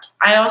that.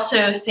 I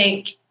also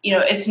think,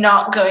 it's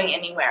not going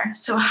anywhere.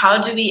 So how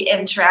do we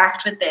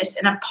interact with this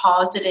in a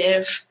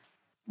positive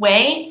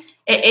way?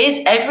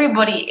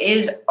 Everybody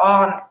is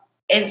on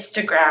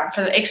Instagram,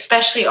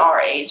 especially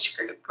our age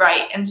group,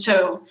 right? And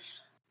so,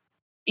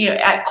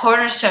 at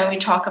Cornerstone, we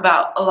talk a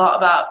lot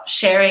about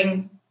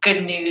sharing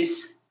good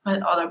news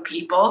with other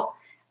people.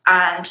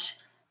 And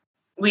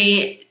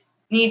we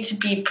need to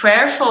be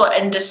prayerful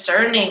and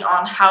discerning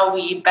on how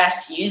we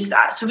best use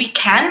that. So we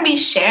can be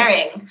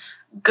sharing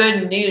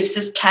good news.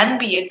 This can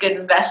be a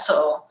good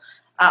vessel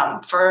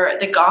for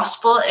the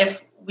gospel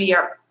if we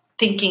are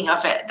thinking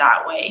of it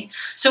that way.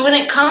 So when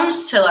it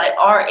comes to like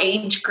our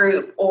age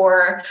group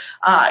or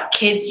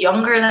kids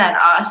younger than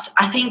us,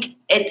 I think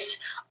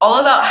it's all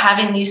about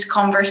having these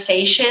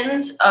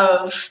conversations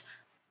of,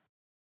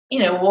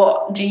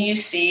 what do you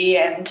see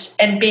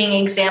and being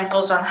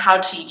examples on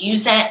how to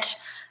use it.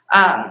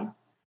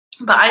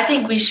 But I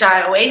think we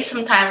shy away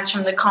sometimes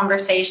from the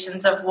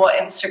conversations of what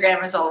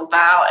Instagram is all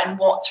about and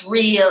what's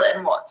real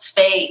and what's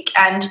fake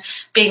and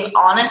being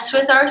honest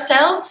with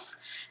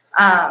ourselves.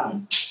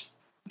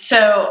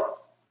 So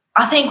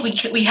I think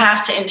we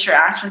have to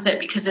interact with it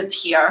because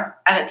it's here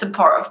and it's a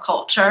part of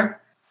culture.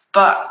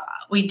 But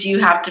we do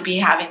have to be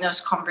having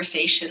those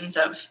conversations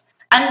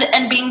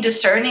and being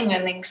discerning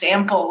and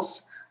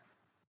examples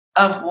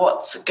of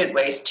what's good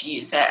ways to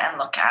use it and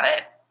look at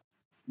it.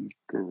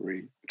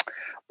 Great.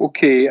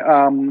 Okay,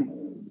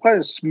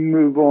 let's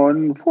move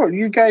on. What are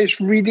you guys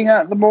reading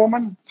at the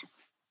moment?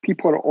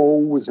 People are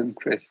always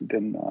interested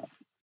in that.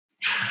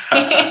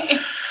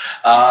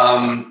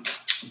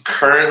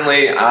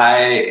 Currently,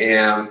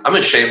 I'm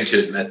ashamed to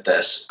admit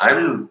this.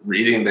 I'm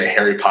reading the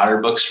Harry Potter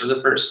books for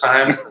the first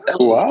time.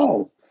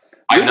 Wow.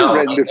 I know.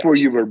 Read before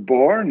you were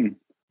born.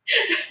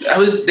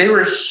 They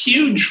were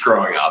huge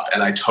growing up,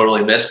 and I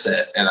totally missed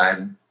it. And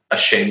I'm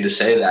ashamed to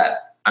say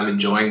that. I'm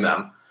enjoying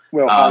them.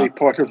 Well, Harry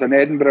Potter's an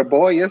Edinburgh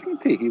boy,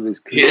 isn't he? He is,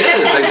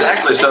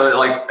 exactly. So,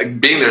 like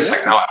being there, it's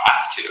like, no, I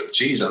have to.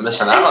 Jeez, I'm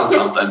missing out on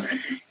something.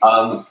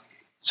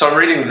 So I'm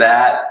reading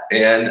that,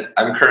 and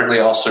I'm currently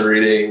also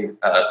reading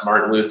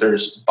Martin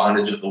Luther's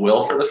Bondage of the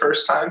Will for the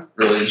first time.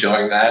 Really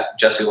enjoying that.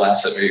 Jessie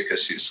laughs at me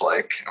because she's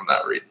like, I'm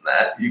not reading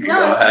that. You can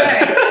go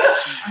ahead.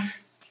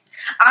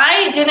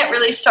 I didn't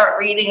really start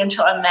reading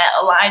until I met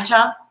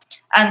Elijah.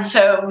 And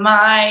so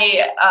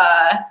my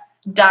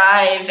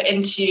dive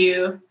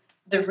into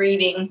the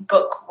reading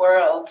book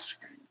world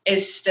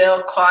is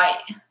still quite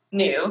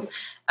new.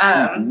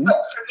 But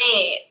for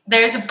me,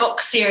 there's a book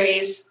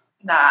series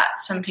that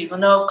some people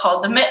know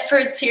called the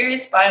Mitford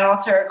series by an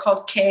author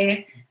called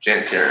Jane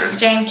Karen.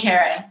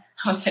 I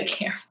was like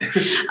Karen.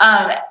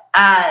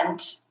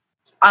 And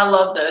I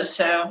love those.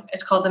 So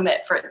it's called the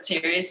Mitford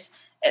series.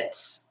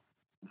 It's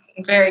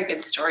very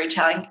good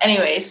storytelling.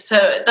 Anyways,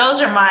 so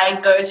those are my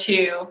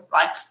go-to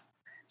like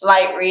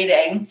light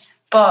reading.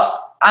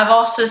 But I've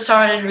also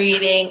started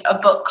reading a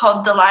book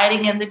called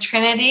Delighting in the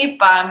Trinity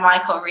by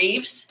Michael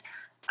Reeves,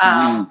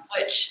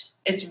 which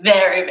is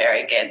very,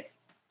 very good.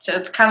 So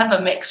it's kind of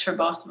a mix for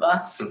both of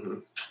us. Mm-hmm.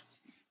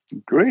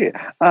 Great.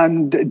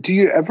 And do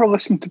you ever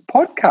listen to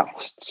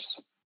podcasts?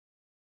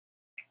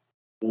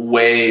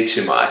 Way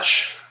too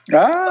much.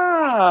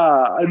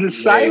 And the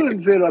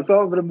silence there, I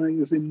thought for a minute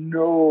you said,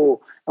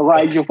 no.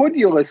 Elijah, what do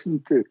you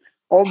listen to?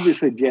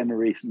 Obviously,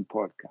 Generation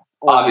Podcast.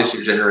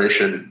 Obviously,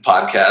 Generation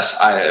Podcast.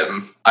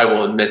 I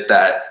will admit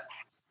that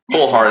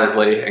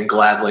wholeheartedly and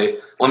gladly.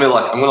 Let me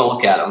look. I'm going to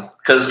look at them.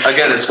 Because,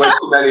 again, it's way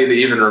too many to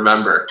even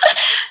remember.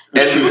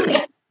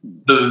 And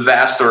the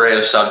vast array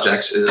of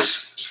subjects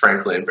is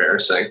frankly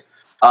embarrassing.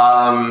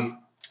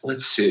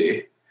 Let's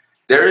see.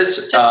 There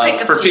is,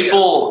 for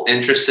people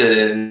interested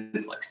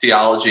in like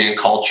theology and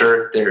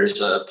culture,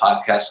 there's a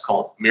podcast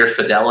called Mere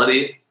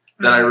Fidelity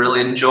that I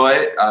really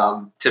enjoy.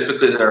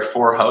 Typically, there are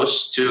 4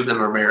 hosts. 2 of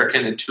them are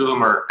American, and 2 of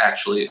them are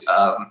actually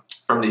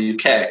from the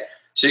UK.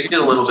 So you can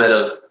get a little bit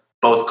of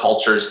both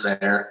cultures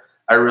there.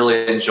 I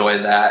really enjoy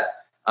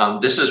that.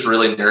 This is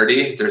really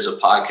nerdy. There's a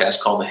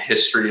podcast called The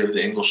History of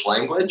the English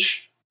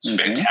Language. It's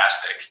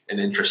fantastic and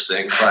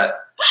interesting,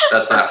 but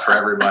that's not for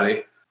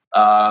everybody.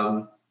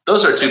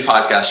 Those are 2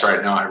 podcasts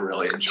right now I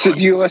really enjoy. So do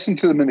you listen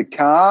to them in the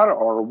car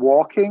or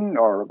walking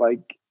or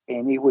like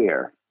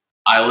anywhere?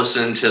 I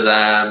listen to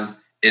them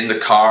in the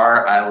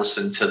car. I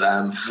listen to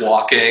them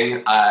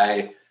walking.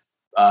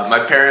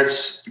 My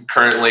parents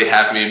currently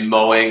have me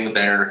mowing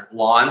their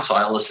lawn, so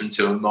I listen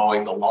to them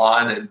mowing the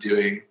lawn and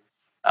doing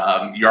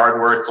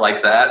yard work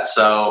like that.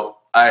 So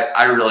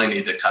I really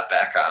need to cut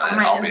back on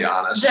it, I'll be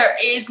honest. There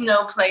is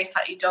no place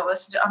that you don't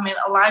listen to. I mean,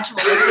 Elijah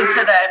will listen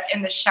to them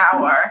in the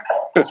shower.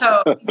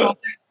 So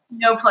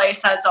no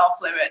place that's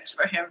off limits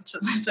for him to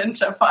listen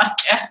to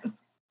podcasts.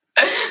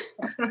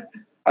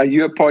 Are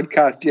you a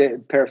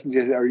podcast person?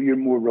 Are you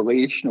more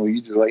relational?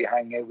 You just like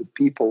hang out with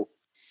people?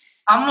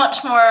 I'm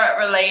much more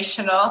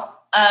relational.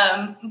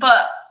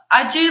 But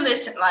I do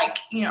listen,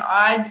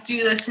 I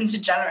do listen to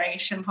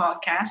Generation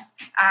podcasts,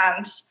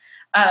 and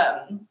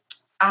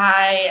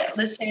I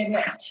listen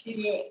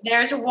to,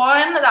 there's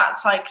one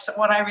that's like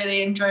what I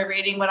really enjoy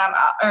reading when I'm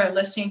out, or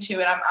listening to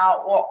when I'm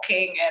out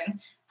walking and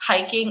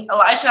hiking.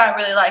 Elijah and I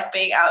really like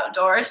being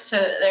outdoors. So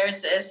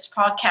there's this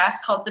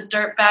podcast called The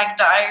Dirtbag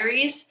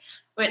Diaries,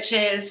 which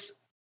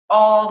is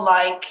all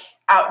like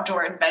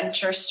outdoor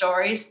adventure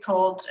stories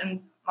told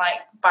and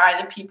like by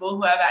the people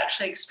who have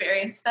actually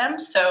experienced them.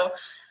 So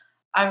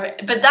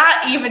but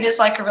that even is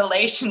like a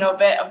relational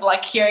bit of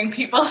like hearing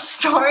people's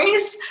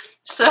stories.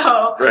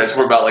 So right, it's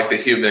more about like the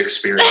human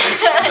experience.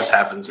 It just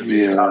happens to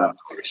be about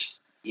outdoors.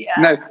 Yeah.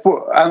 Now,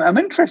 I'm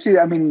interested.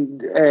 I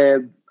mean,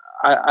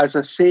 as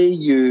I say,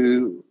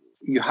 you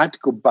had to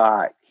go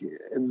back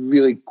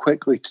really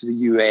quickly to the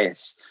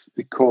US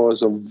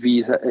because of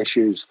visa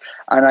issues,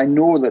 and I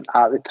know that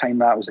at the time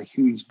that was a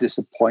huge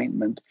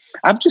disappointment.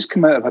 I've just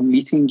come out of a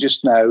meeting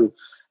just now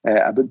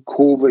about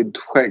COVID,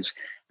 which,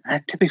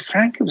 to be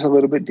frank, it was a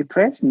little bit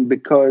depressing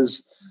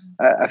because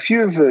a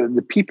few of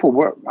the people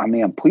were, I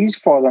mean, I'm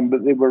pleased for them,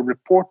 but they were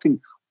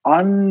reporting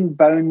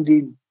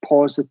unbounded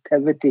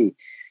positivity.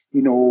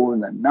 You know,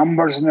 the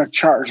numbers in their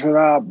church were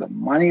up, the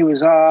money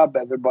was up,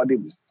 everybody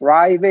was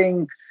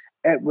thriving.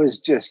 It was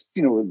just,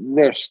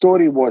 their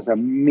story was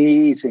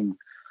amazing.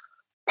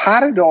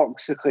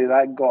 Paradoxically,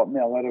 that got me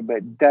a little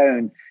bit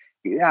down.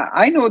 Yeah,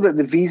 I know that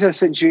the visa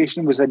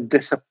situation was a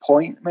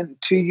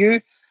disappointment to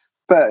you,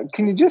 but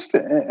can you just,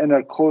 in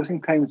our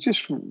closing time,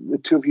 just the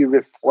two of you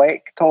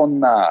reflect on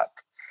that,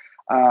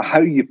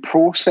 how you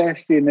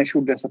processed the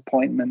initial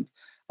disappointment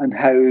and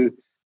how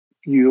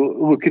you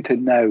look at it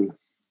now?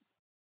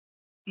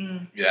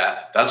 Yeah,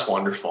 that's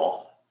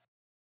wonderful.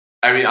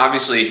 I mean,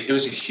 obviously, it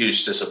was a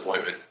huge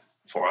disappointment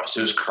for us.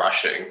 It was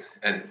crushing,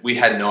 and we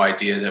had no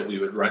idea that we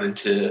would run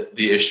into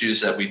the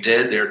issues that we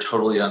did. They were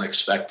totally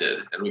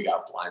unexpected, and we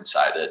got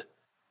blindsided.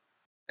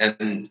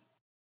 And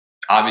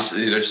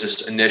obviously, there's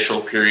this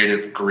initial period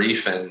of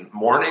grief and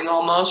mourning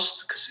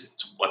almost, because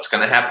it's what's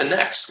going to happen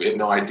next. We have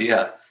no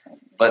idea.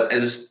 But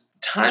as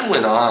time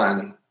went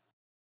on,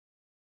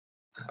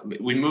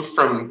 we moved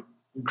from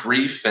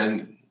grief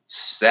and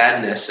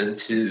sadness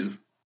into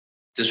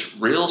this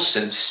real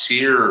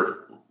sincere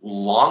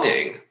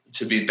longing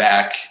to be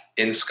back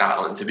in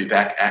Scotland, to be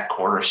back at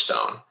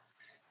Cornerstone.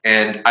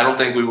 And I don't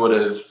think we would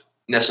have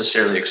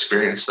necessarily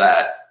experienced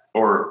that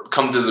or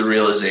come to the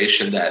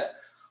realization that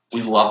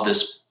we love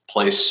this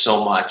place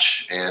so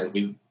much and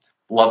we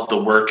love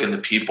the work and the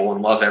people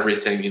and love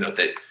everything,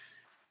 that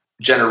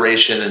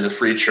Generation and the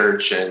Free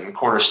Church and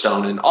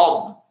Cornerstone and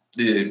all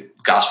the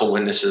gospel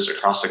witnesses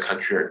across the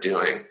country are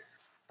doing.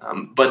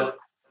 But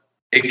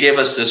it gave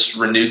us this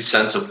renewed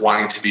sense of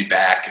wanting to be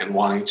back and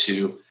wanting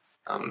to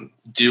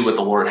do what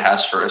the Lord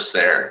has for us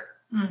there.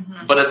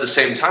 Mm-hmm. But at the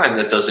same time,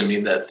 that doesn't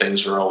mean that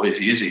things were always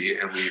easy,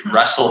 and we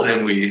wrestled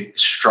and we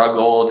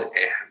struggled,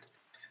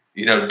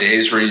 and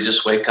days where you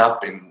just wake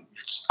up and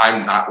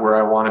I'm not where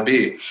I want to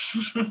be,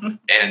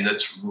 and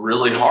that's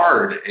really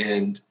hard.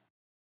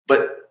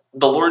 But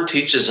the Lord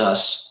teaches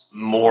us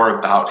more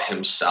about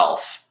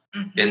Himself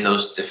in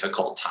those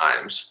difficult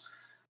times.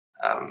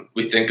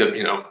 We think of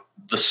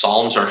the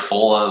Psalms are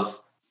full of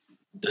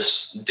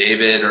this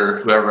David or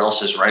whoever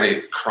else is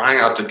writing, crying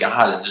out to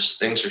God, and just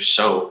things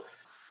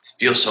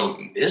feel so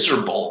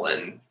miserable.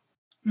 And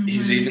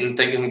he's even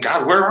thinking,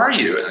 God, where are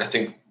you? And I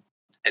think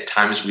at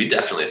times we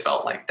definitely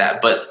felt like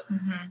that. But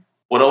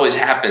what always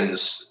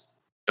happens,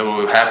 and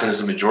what happens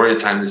the majority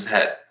of the time, is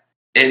that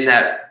in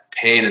that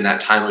pain and that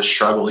time of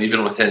struggle,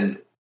 even within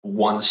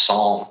one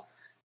psalm,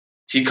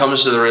 he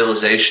comes to the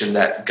realization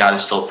that God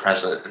is still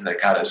present and that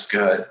God is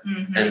good,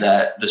 and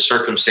that the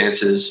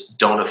circumstances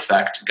don't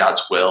affect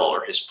God's will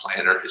or His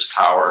plan or His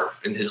power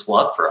and His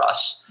love for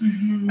us.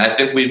 I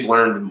think we've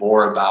learned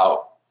more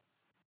about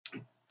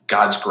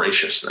God's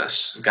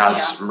graciousness,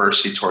 God's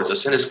mercy towards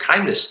us, and His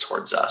kindness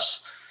towards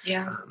us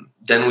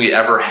than we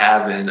ever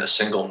have in a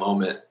single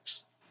moment.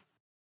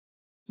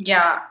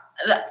 Yeah,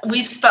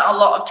 we've spent a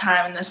lot of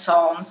time in the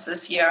Psalms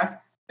this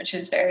year, which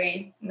is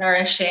very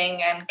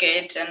nourishing and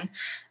good. And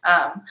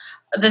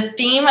the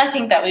theme I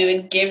think that we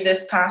would give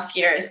this past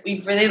year is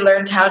we've really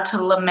learned how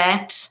to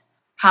lament,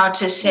 how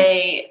to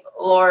say,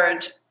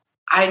 Lord,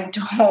 I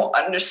don't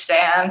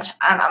understand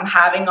and I'm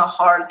having a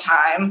hard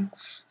time,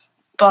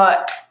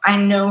 but I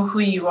know who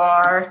you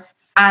are.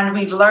 And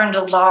we've learned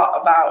a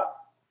lot about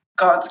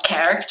God's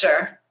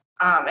character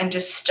and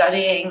just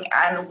studying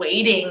and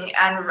waiting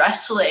and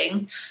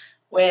wrestling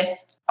with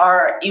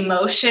our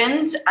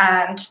emotions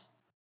and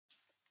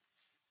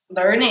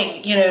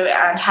learning,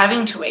 and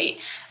having to wait.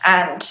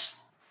 And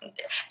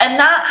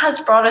that has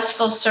brought us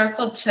full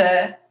circle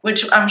to,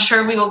 which I'm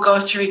sure we will go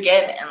through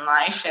again in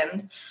life.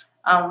 And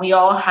we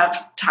all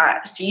have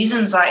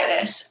seasons like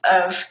this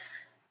of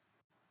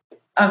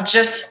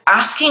just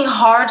asking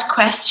hard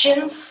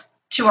questions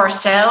to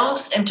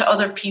ourselves and to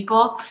other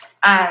people,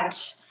 and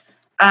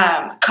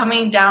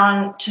coming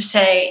down to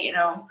say,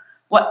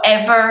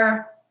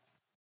 whatever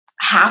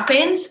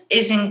happens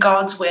is in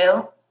God's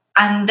will,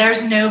 and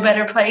there's no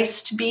better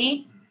place to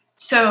be.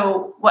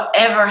 So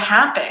whatever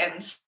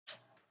happens,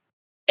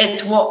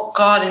 it's what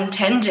God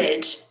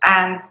intended,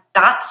 and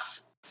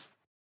that's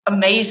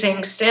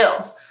amazing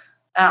still.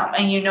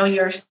 And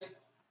you're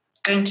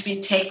going to be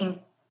taken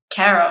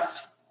care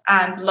of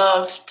and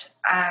loved.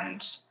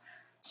 And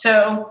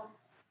so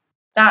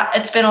that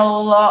it's been a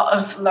lot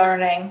of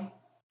learning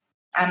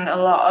and a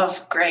lot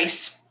of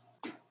grace.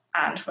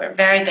 And we're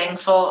very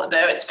thankful,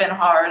 though it's been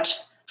hard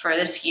for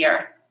this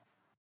year,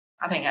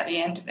 I think, at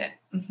the end of it.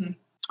 Mm-hmm.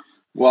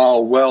 Wow.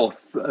 Well,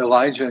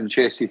 Elijah and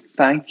Jessie,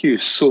 thank you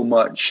so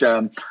much.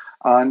 And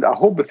I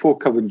hope the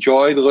folk have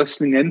enjoyed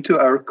listening into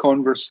our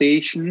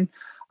conversation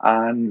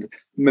and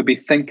maybe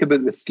think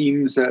about the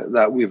themes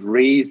that we've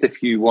raised.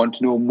 If you want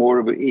to know more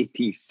about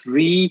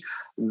AT3,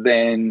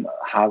 then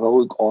have a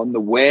look on the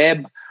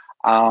web.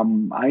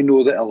 I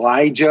know that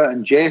Elijah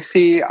and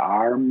Jessie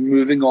are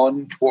moving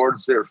on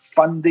towards their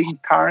funding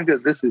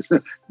target. This is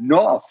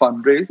not a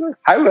fundraiser.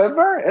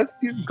 However, if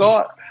you've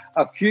got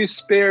a few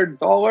spare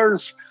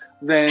dollars,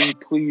 then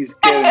please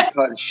get in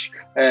touch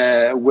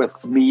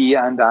with me,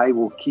 and I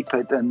will keep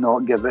it and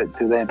not give it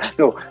to them.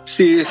 No,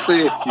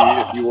 seriously,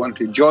 if you want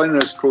to join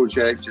this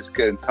project, just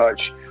get in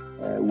touch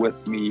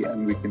with me,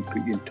 and we can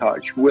put you in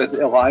touch with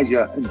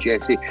Elijah and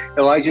Jessie.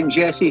 Elijah and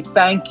Jessie,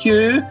 thank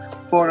you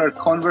for our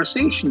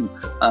conversation,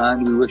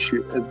 and we wish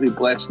you every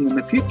blessing in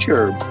the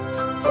future.